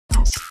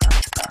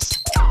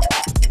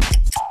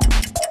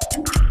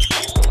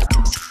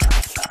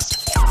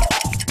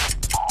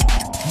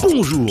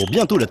Bonjour,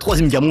 bientôt la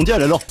 3ème guerre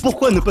mondiale, alors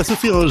pourquoi ne pas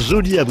s'offrir un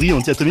joli abri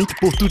anti-atomique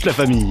pour toute la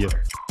famille?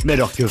 Mais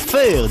alors que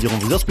faire durant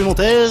vos heures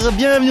supplémentaires?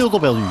 Bienvenue dans Temps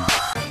Perdu.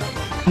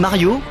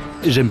 Mario,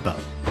 j'aime pas.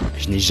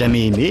 Je n'ai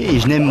jamais aimé et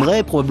je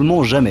n'aimerais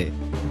probablement jamais.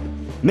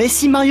 Mais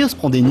si Mario se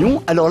prend des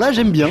nions, alors là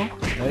j'aime bien.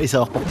 Allez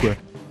savoir pourquoi.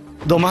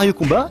 Dans Mario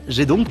Combat,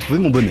 j'ai donc trouvé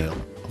mon bonheur.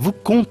 Vous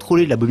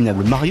contrôlez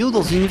l'abominable Mario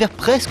dans un univers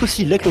presque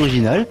aussi laid que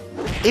l'original,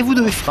 et vous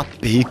devez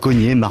frapper,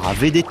 cogner,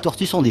 maraver des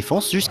tortues sans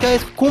défense jusqu'à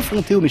être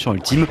confronté au méchant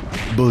ultime,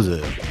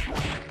 Bowser.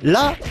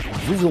 Là,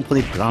 vous vous en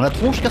prenez plein la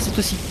tronche car c'est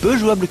aussi peu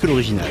jouable que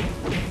l'original.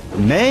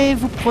 Mais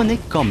vous prenez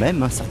quand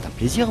même un certain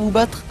plaisir à vous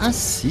battre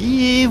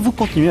ainsi et vous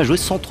continuez à jouer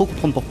sans trop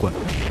comprendre pourquoi.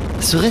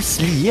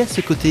 Serait-ce lié à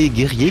ce côté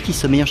guerrier qui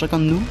sommeille en chacun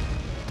de nous?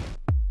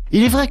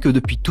 Il est vrai que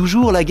depuis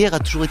toujours, la guerre a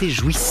toujours été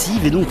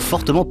jouissive et donc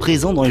fortement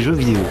présente dans les jeux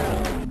vidéo.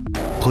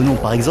 Prenons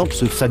par exemple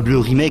ce fabuleux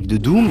remake de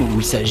Doom où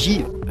il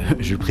s'agit,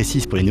 je le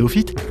précise pour les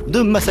néophytes,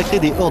 de massacrer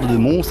des hordes de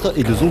monstres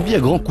et de zombies à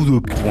grands coups de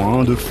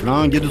poing, de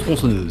flingues et de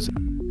tronçonneuses.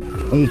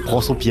 On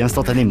prend son pied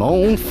instantanément,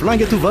 on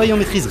flingue à tout va et on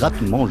maîtrise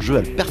rapidement le jeu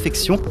à la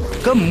perfection,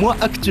 comme moi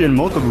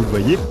actuellement, comme vous le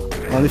voyez.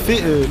 En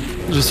effet,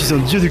 je suis un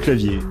dieu du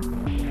clavier.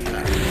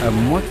 À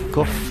moins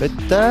qu'en fait...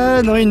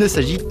 Ah non, il ne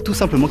s'agit tout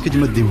simplement que du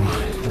mode démo.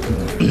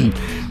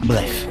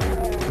 Bref.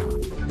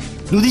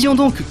 Nous disions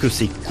donc que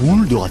c'est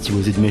cool de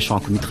ratiboser du méchant à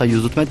coups de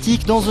mitrailleuse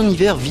automatique dans un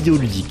univers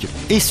vidéoludique,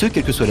 et ce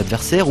quel que soit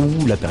l'adversaire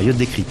ou la période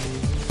décrite.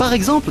 Par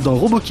exemple, dans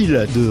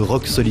Robokill de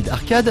Rock Solid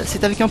Arcade,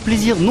 c'est avec un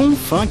plaisir non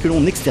fin que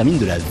l'on extermine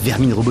de la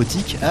vermine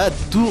robotique à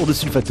tour de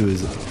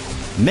sulfateuse.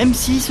 Même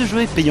si ce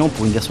jeu est payant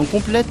pour une version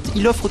complète,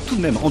 il offre tout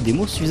de même en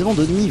démo suffisamment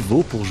de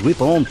niveaux pour jouer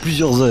pendant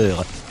plusieurs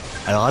heures.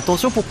 Alors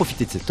attention, pour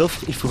profiter de cette offre,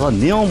 il faudra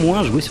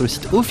néanmoins jouer sur le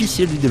site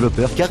officiel du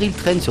développeur car il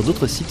traîne sur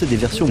d'autres sites des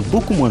versions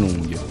beaucoup moins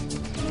longues.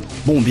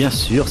 Bon, bien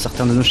sûr,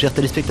 certains de nos chers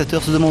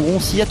téléspectateurs se demanderont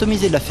si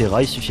atomiser de la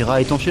ferraille suffira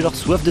à étancher leur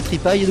soif de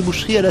tripaille et de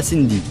boucherie à la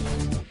Cindy.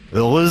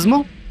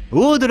 Heureusement,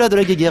 au-delà de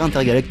la guerre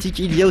intergalactique,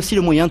 il y a aussi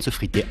le moyen de se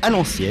friter à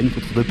l'ancienne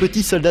contre de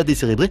petits soldats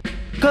décérébrés,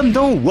 comme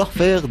dans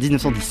Warfare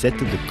 1917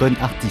 de Con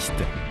Artist.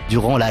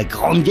 Durant la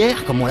Grande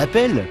Guerre, comme on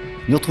l'appelle,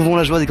 nous retrouvons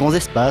la joie des grands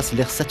espaces,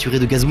 l'air saturé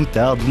de gaz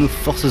moutarde, où nos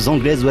forces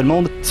anglaises ou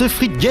allemandes se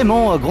fritent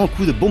gaiement à grands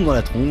coups de bombes dans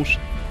la tronche.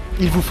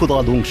 Il vous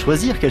faudra donc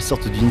choisir quelle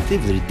sorte d'unité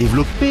vous allez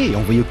développer et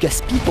envoyer au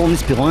casse-pipe en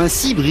espérant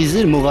ainsi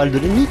briser le moral de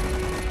l'ennemi,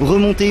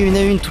 remonter une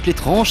à une toutes les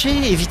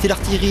tranchées, éviter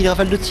l'artillerie et les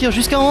rafales de tir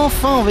jusqu'à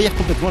enfin envahir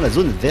complètement la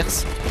zone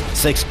adverse.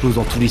 Ça explose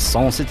dans tous les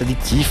sens, c'est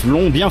addictif,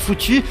 long, bien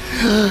foutu.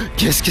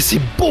 Qu'est-ce que c'est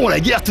bon la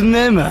guerre tout de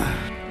même!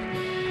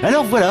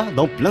 Alors voilà,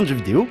 dans plein de jeux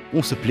vidéo,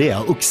 on se plaît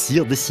à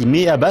oxyre,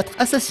 décimer, abattre,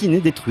 assassiner,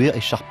 détruire,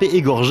 écharper,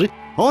 égorger,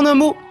 en un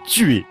mot,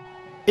 tuer.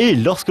 Et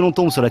lorsque l'on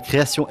tombe sur la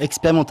création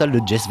expérimentale de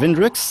Jess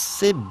Vendrux,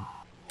 c'est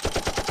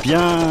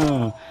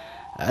bien...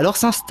 Alors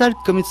s'installe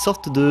comme une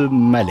sorte de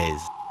malaise.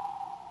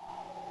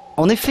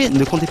 En effet,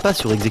 ne comptez pas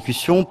sur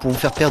exécution pour vous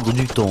faire perdre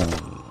du temps.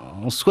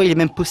 En soi, il est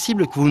même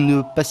possible que vous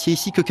ne passiez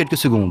ici que quelques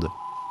secondes.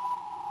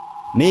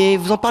 Mais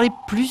vous en parlez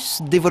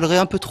plus dévoilerait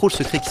un peu trop le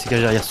secret qui se cache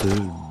derrière ce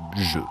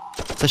jeu.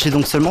 Sachez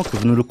donc seulement que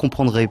vous ne le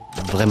comprendrez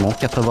vraiment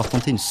qu'après avoir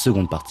tenté une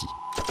seconde partie.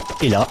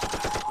 Et là,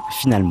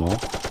 finalement,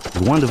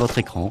 loin de votre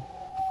écran,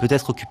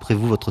 peut-être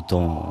occuperez-vous votre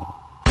temps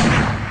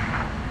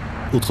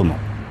autrement.